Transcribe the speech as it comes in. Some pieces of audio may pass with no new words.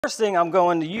First thing I'm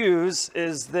going to use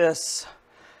is this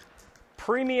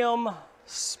premium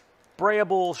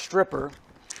sprayable stripper.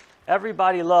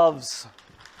 Everybody loves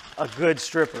a good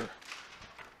stripper.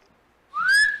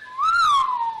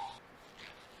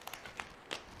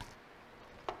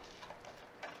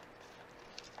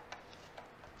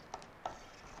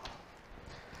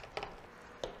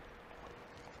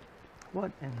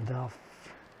 What in the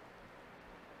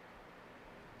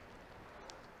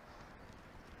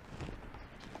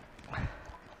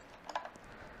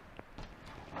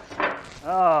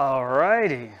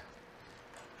Alrighty.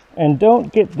 And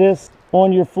don't get this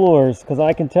on your floors, because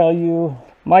I can tell you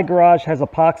my garage has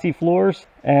epoxy floors,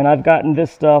 and I've gotten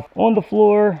this stuff on the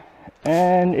floor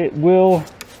and it will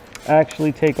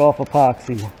actually take off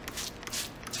epoxy.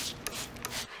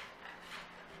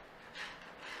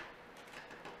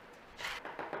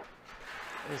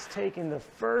 It's taking the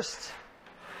first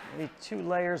maybe 2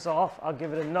 layers off. I'll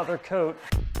give it another coat.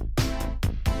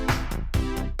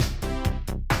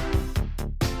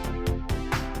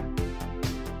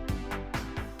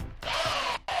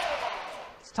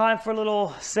 It's time for a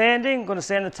little sanding. I'm going to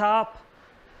sand the top.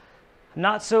 I'm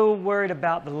not so worried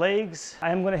about the legs. I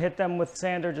am going to hit them with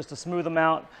sander just to smooth them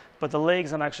out, but the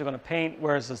legs I'm actually going to paint,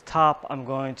 whereas the top I'm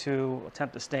going to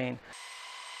attempt to stain.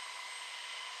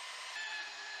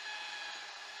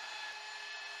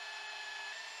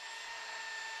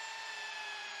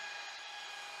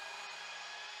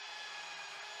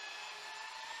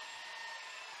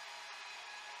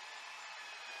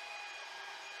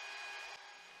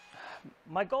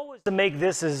 My goal is to make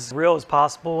this as real as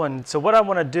possible, and so what I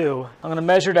want to do, I'm going to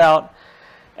measure it out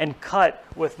and cut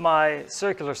with my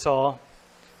circular saw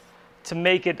to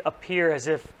make it appear as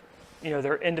if,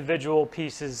 they're individual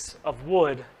pieces of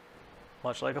wood,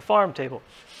 much like a farm table.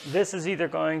 This is either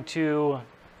going to,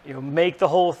 make the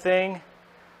whole thing,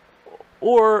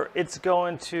 or it's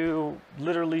going to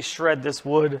literally shred this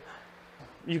wood.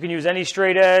 You can use any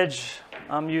straight edge.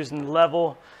 I'm using the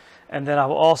level, and then I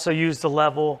will also use the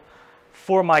level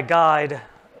for my guide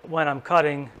when I'm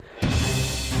cutting.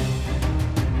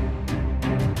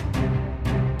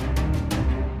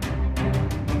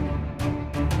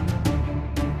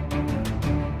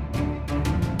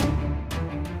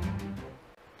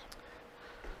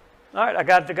 All right, I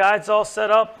got the guides all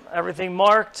set up, everything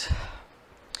marked.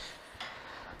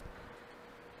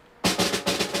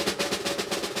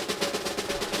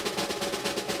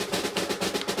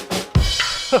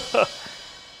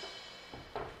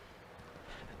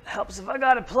 Helps if I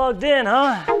got it plugged in,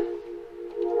 huh? All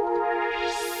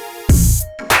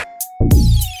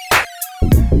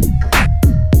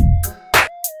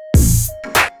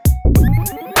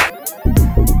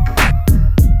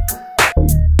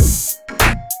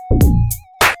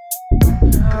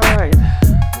right.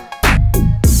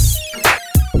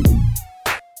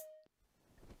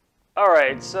 All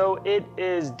right, so it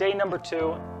is day number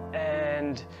 2,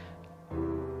 and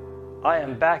I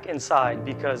am back inside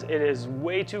because it is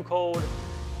way too cold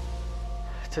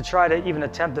to try to even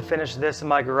attempt to finish this in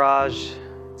my garage.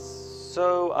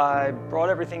 So I brought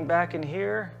everything back in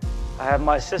here. I have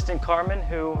my assistant Carmen,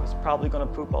 who is probably gonna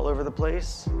poop all over the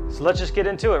place. So let's just get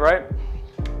into it, right?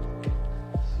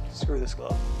 Screw this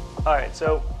glove. All right,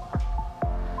 so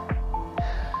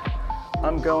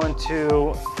I'm going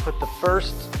to put the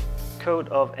first coat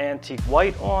of antique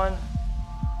white on.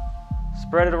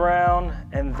 Spread it around,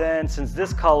 and then since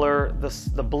this color,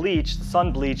 the bleach, the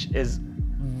sun bleach, is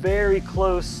very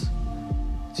close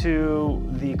to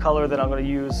the color that I'm going to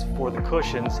use for the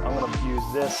cushions, I'm going to use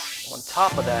this on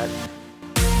top of that.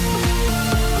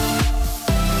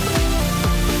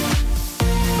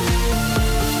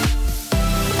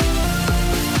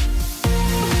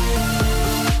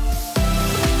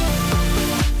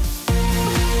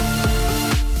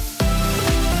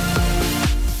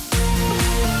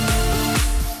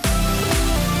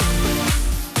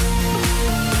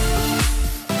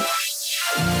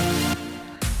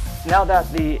 Now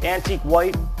that the antique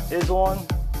white is on,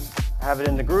 I have it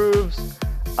in the grooves,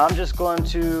 I'm just going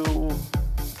to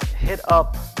hit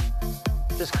up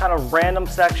just kind of random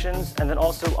sections, and then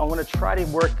also I'm going to try to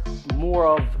work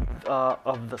more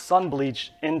of the sun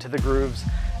bleach into the grooves,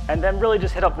 and then really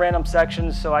just hit up random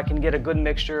sections so I can get a good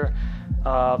mixture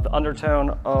of the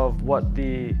undertone of what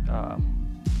the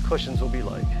cushions will be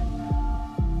like.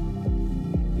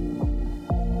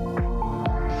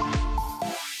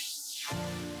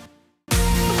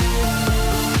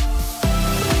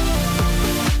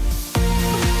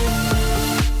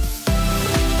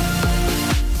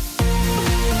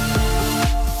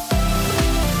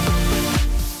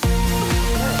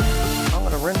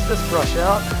 This brush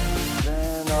out,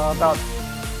 then about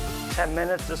 10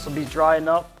 minutes, this will be drying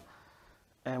up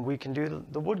and we can do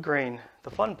the wood grain,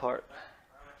 the fun part.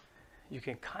 You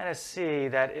can kind of see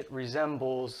that it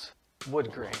resembles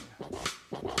wood grain.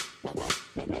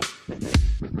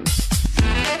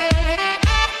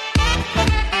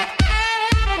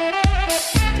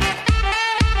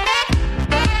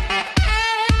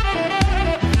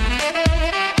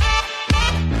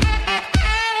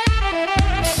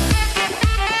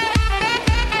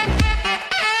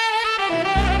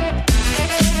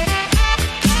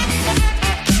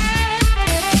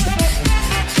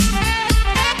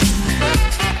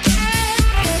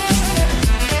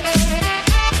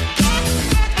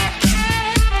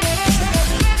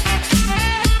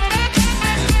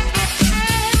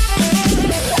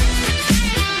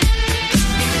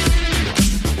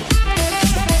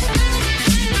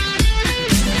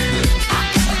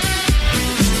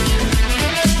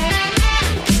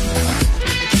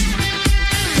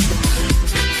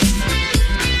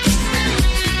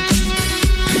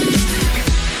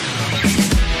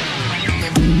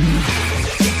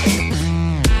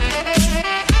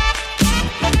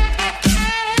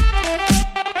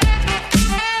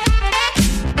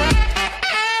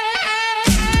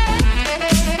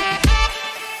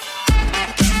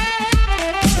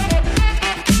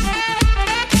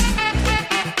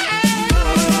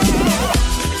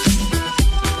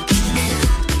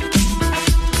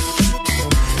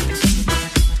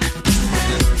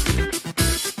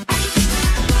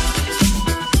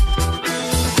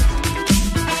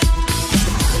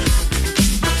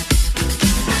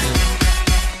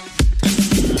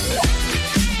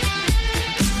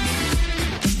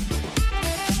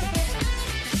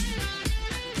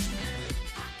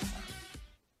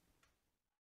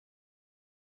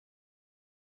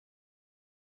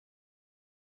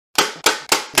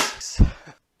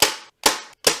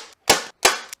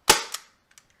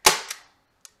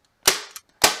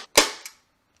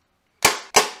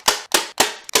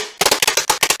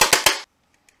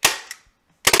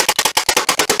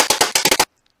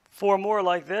 Four more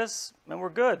like this, and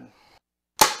we're good.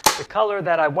 The color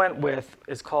that I went with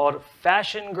is called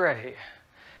Fashion Gray.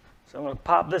 So I'm gonna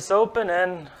pop this open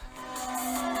and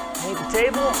paint the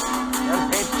table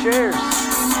and paint the chairs.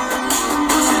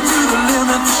 Pushing to the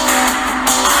limit.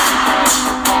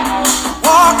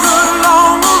 Walk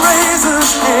along the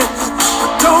razor's edge,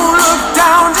 but don't look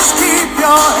down, just keep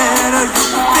your head or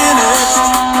you'll be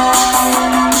finished.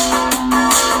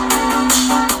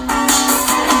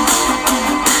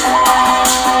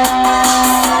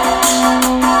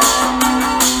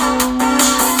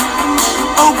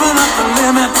 Open up the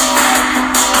limit,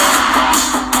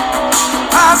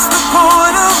 past the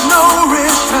point of no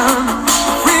return.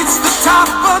 Reach the top,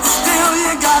 but still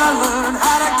you gotta learn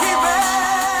how to keep it.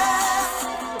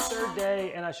 The third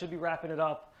day, and I should be wrapping it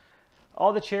up.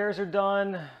 All the chairs are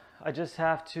done. I just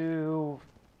have to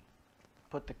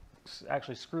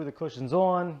actually screw the cushions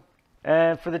on.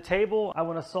 And for the table, I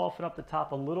want to soften up the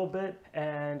top a little bit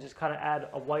and just kind of add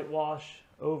a whitewash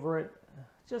over it,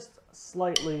 just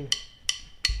slightly.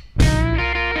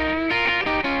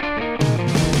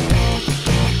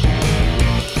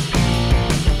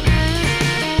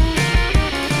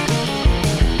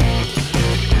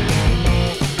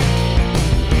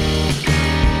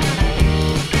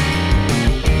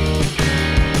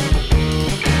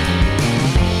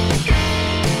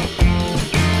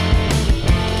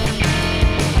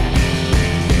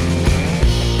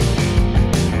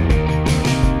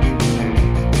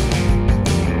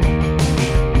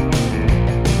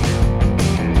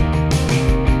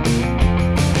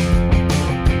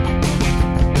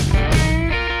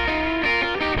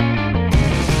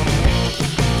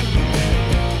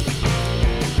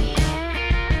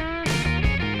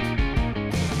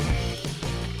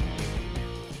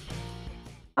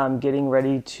 I'm getting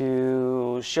ready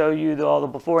to show you all the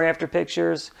before and after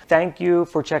pictures. Thank you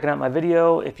for checking out my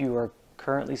video. If you are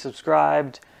currently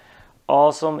subscribed,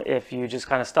 awesome. If you just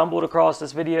kind of stumbled across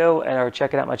this video and are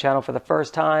checking out my channel for the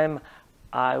first time,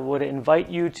 I would invite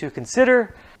you to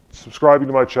consider subscribing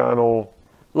to my channel,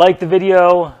 like the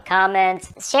video, comment,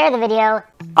 share the video.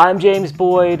 I'm James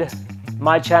Boyd.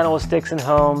 My channel is Sticks and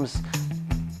Homes,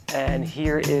 and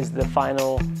here is the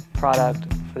final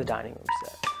product for the dining room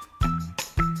set.